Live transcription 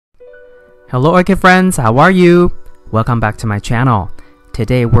Hello Orchid friends, how are you? Welcome back to my channel.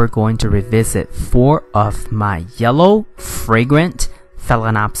 Today we're going to revisit 4 of my yellow, fragrant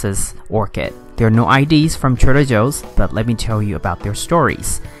Phalaenopsis orchid. There are no IDs from Trader Joe's, but let me tell you about their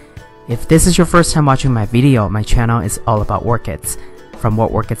stories. If this is your first time watching my video, my channel is all about orchids. From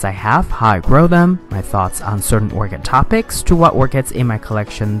what orchids I have, how I grow them, my thoughts on certain orchid topics, to what orchids in my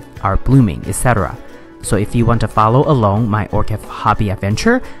collection are blooming, etc. So if you want to follow along my orchid hobby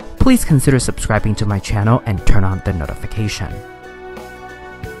adventure, please consider subscribing to my channel and turn on the notification.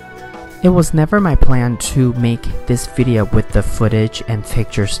 It was never my plan to make this video with the footage and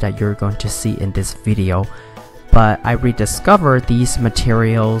pictures that you're going to see in this video, but I rediscovered these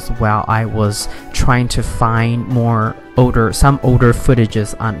materials while I was trying to find some older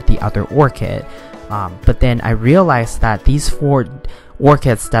footages on the other orchid. But then I realized that these 4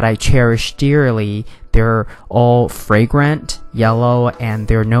 orchids that I cherish dearly, they're all fragrant, yellow, and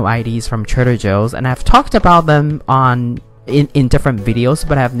there are no IDs from Trader Joe's, and I've talked about them in different videos,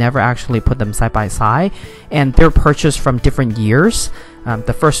 but I've never actually put them side by side, and they're purchased from different years.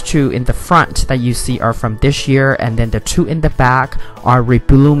 The first 2 in the front that you see are from this year, and then the 2 in the back are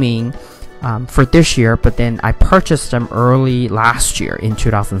reblooming for this year, but then I purchased them early last year in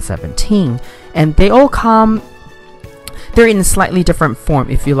 2017, and they all they're in a slightly different form.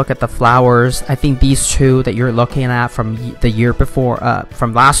 If you look at the flowers, I think these 2 that you're looking at from the year before,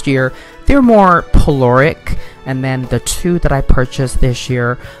 from last year, they're more polaric, and then the 2 that I purchased this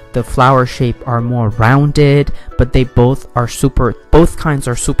year, the flower shape are more rounded, but both kinds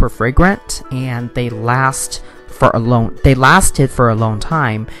are super fragrant, and they lasted for a long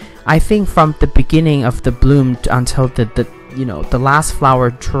time. I think from the beginning of the bloom until the last flower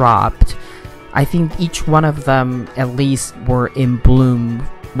dropped, I think each one of them at least was in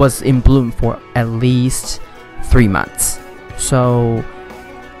bloom for at least 3 months. So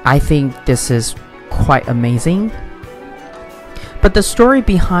I think this is quite amazing. But the story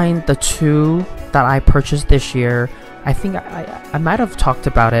behind the 2 that I purchased this year, I think I might have talked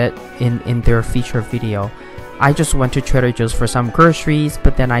about it in their feature video. I just went to Trader Joe's for some groceries,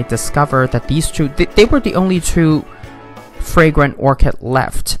 but then I discovered that these 2, they were the only 2 fragrant orchid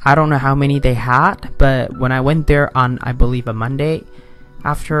left. I don't know how many they had, but when I went there on, I believe, a Monday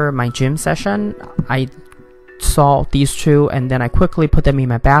after my gym session, I saw these 2, and then I quickly put them in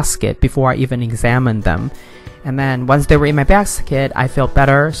my basket before I even examined them. And then once they were in my basket, I felt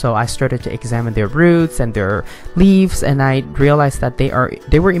better, so I started to examine their roots and their leaves, and I realized that they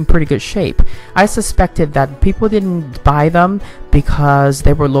were in pretty good shape. I suspected that people didn't buy them because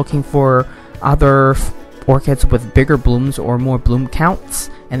they were looking for other orchids with bigger blooms or more bloom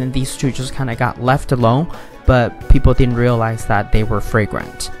counts, and then these 2 just kind of got left alone, but people didn't realize that they were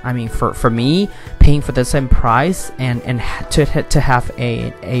fragrant. I mean, for me, paying for the same price and to have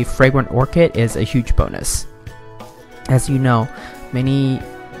a fragrant orchid is a huge bonus. As you know, many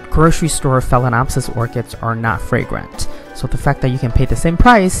grocery store Phalaenopsis orchids are not fragrant, so the fact that you can pay the same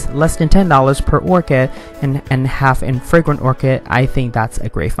price, less than $10 per orchid, and have a fragrant orchid, I think that's a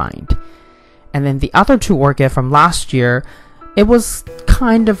great find. And then the other 2 orchid from last year, it was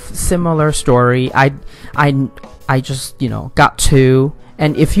kind of similar story. I just got 2,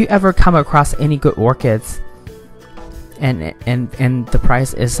 and if you ever come across any good orchids and the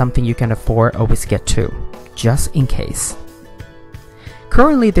price is something you can afford, always get 2, just in case.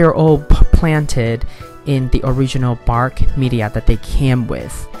 Currently they're all planted in the original bark media that they came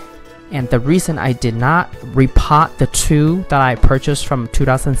with. And the reason I did not repot the 2 that I purchased from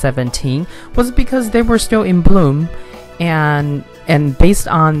 2017 was because they were still in bloom, and based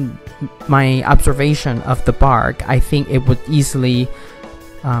on my observation of the bark, I think it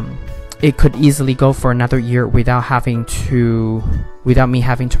could easily go for another year without me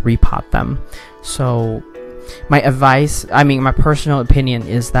having to repot them. So my personal opinion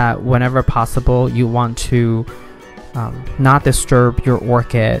is that whenever possible, you want to not disturb your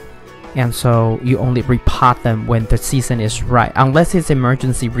orchid, and so you only repot them when the season is right, unless it's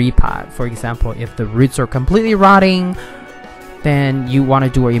emergency repot. For example, if the roots are completely rotting, then you want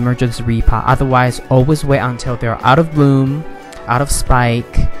to do an emergency repot. Otherwise, always wait until they're out of bloom, out of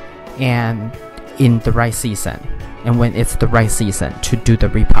spike, and in the right season, and when it's the right season to do the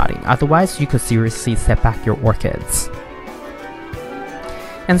repotting. Otherwise, you could seriously set back your orchids.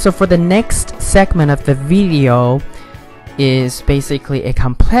 And so for the next segment of the video is basically a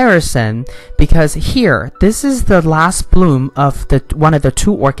comparison, because here, this is the last bloom of one of the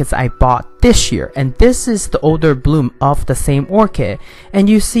 2 orchids I bought this year, and this is the older bloom of the same orchid, and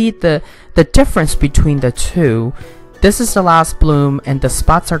you see the difference between the 2. This is the last bloom, and the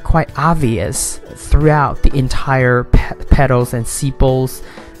spots are quite obvious throughout the entire petals and sepals,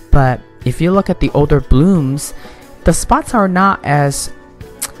 but if you look at the older blooms, the spots are not as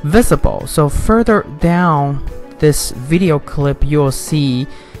visible. So further down this video clip, you'll see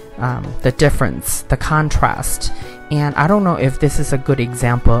the difference, the contrast. And I don't know if this is a good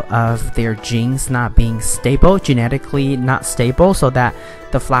example of their genes not being stable, genetically not stable, so that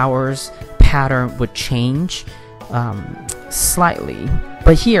the flowers pattern would change slightly.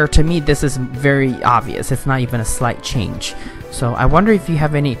 But here, to me, this is very obvious. It's not even a slight change. So I wonder if you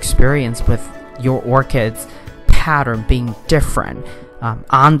have any experience with your orchids pattern being different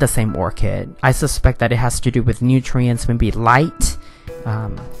on the same orchid. I suspect that it has to do with nutrients, maybe light,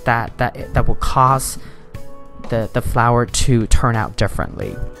 that will cause the flower to turn out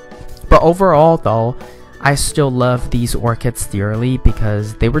differently. But overall though, I still love these orchids dearly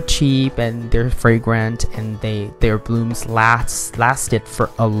because they were cheap and they're fragrant, and their blooms lasted for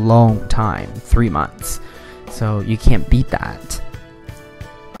a long time, 3 months. So you can't beat that.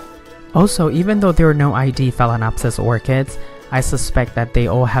 Also, even though there are no ID Phalaenopsis orchids, I suspect that they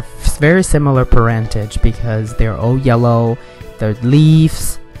all have very similar parentage because they're all yellow, their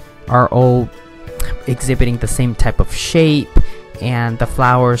leaves are all exhibiting the same type of shape, and the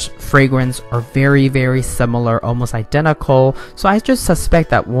flowers' fragrance are very, very similar, almost identical. So I just suspect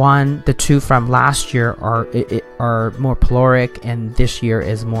that the two from last year are more caloric, and this year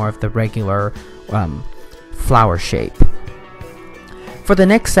is more of the regular flower shape. For the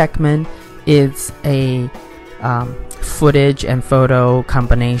next segment, it's a footage and photo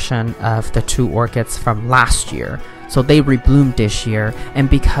combination of the two orchids from last year. So they rebloomed this year, and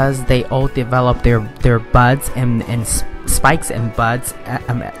because they all developed their buds and spikes and buds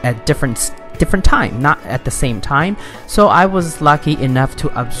at different time, not at the same time. So I was lucky enough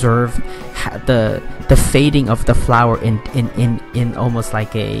to observe the fading of the flower in almost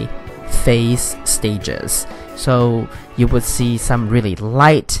like a phase stages. So you would see some really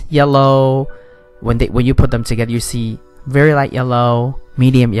light yellow. When you put them together, you see very light yellow,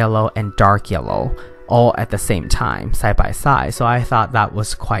 medium yellow, and dark yellow, all at the same time, side by side. So I thought that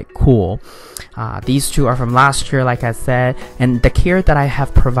was quite cool. These two are from last year, like I said, and the care that I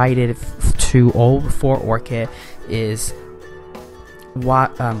have provided to all 4 orchid is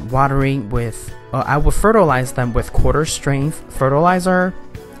watering with, I will fertilize them with quarter strength fertilizer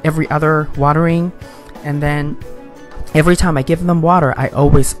every other watering, and then every time I give them water, I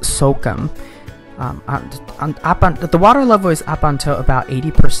always soak them. The water level is up until about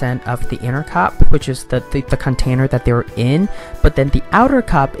 80% of the inner cup, which is the container that they're in, but then the outer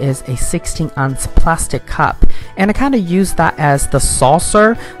cup is a 16-ounce plastic cup, and I kind of use that as the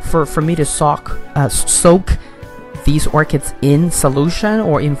saucer for me to soak these orchids in solution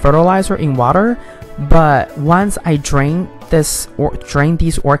or in fertilizer in water. But once I drain these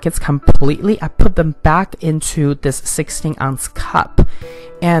orchids completely, I put them back into this 16-ounce cup.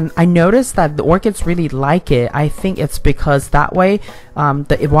 And I noticed that the orchids really like it. I think it's because that way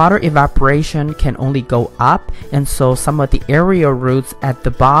the water evaporation can only go up, and so some of the aerial roots at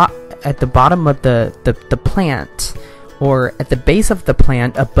the bottom of the plant, or at the base of the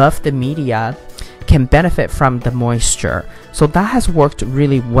plant above the media, can benefit from the moisture. So that has worked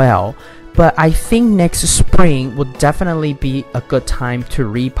really well. But I think next spring will definitely be a good time to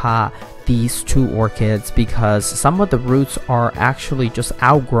repot these two orchids, because some of the roots are actually just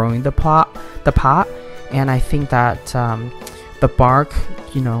outgrowing the pot, and I think that the bark,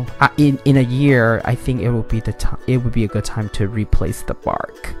 you know, in a year, I think it would be a good time to replace the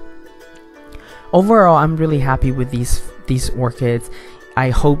bark. Overall, I'm really happy with these orchids. I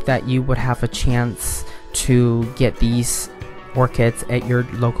hope that you would have a chance to get these orchids at your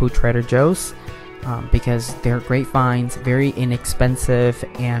local Trader Joe's, because they're great finds, very inexpensive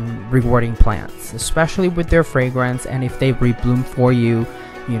and rewarding plants, especially with their fragrance. And if they rebloom for you,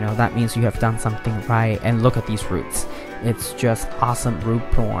 you know, that means you have done something right. And look at these roots. It's just awesome root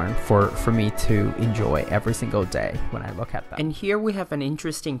porn for me to enjoy every single day when I look at them. And here we have an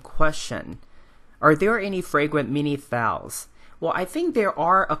interesting question. Are there any fragrant mini phals? Well, I think there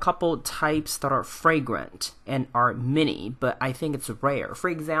are a couple types that are fragrant and are mini, but I think it's rare.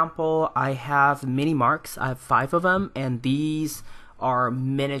 For example, I have mini marks. I have 5 of them, and these are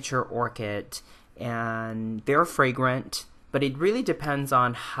miniature orchid, and they're fragrant, but it really depends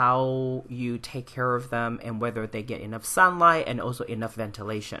on how you take care of them and whether they get enough sunlight and also enough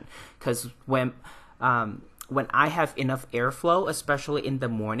ventilation. Because when I have enough airflow, especially in the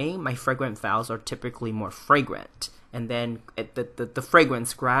morning, my fragrant phals are typically more fragrant. And then the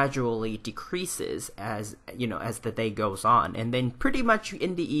fragrance gradually decreases as the day goes on. And then pretty much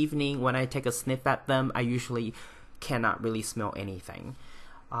in the evening, when I take a sniff at them, I usually cannot really smell anything.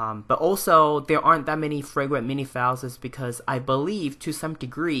 But also, there aren't that many fragrant mini phals, is because I believe to some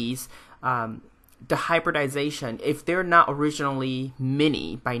degrees the hybridization, if they're not originally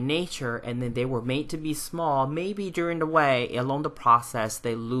mini by nature and then they were made to be small, maybe during the way, along the process,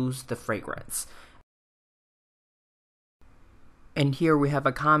 they lose the fragrance. And here we have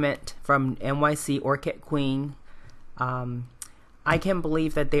a comment from NYC Orchid Queen. I can't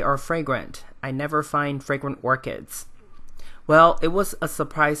believe that they are fragrant. I never find fragrant orchids. Well, it was a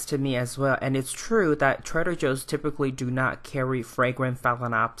surprise to me as well, and it's true that Trader Joe's typically do not carry fragrant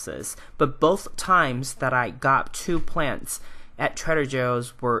Phalaenopsis, but both times that I got 2 plants at Trader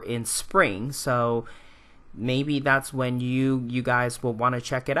Joe's were in spring, so maybe that's when you guys will want to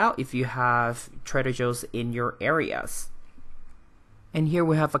check it out if you have Trader Joe's in your areas. And here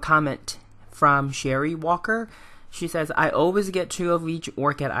we have a comment from Sherry Walker. She says, I always get 2 of each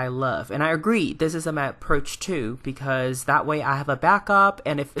orchid I love. And I agree, this is my approach too, because that way I have a backup,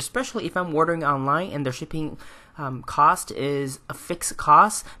 and especially if I'm ordering online and their shipping cost is a fixed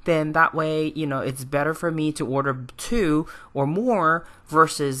cost, then that way, it's better for me to order 2 or more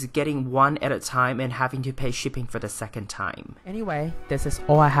versus getting 1 at a time and having to pay shipping for the second time. Anyway, this is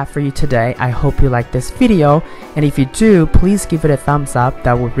all I have for you today. I hope you like this video, and if you do, please give it a thumbs up.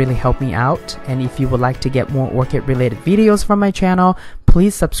 That would really help me out. And if you would like to get more orchid related videos from my channel,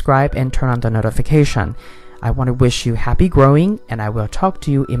 please subscribe and turn on the notification. I want to wish you happy growing, and I will talk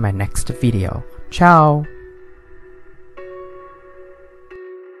to you in my next video. Ciao!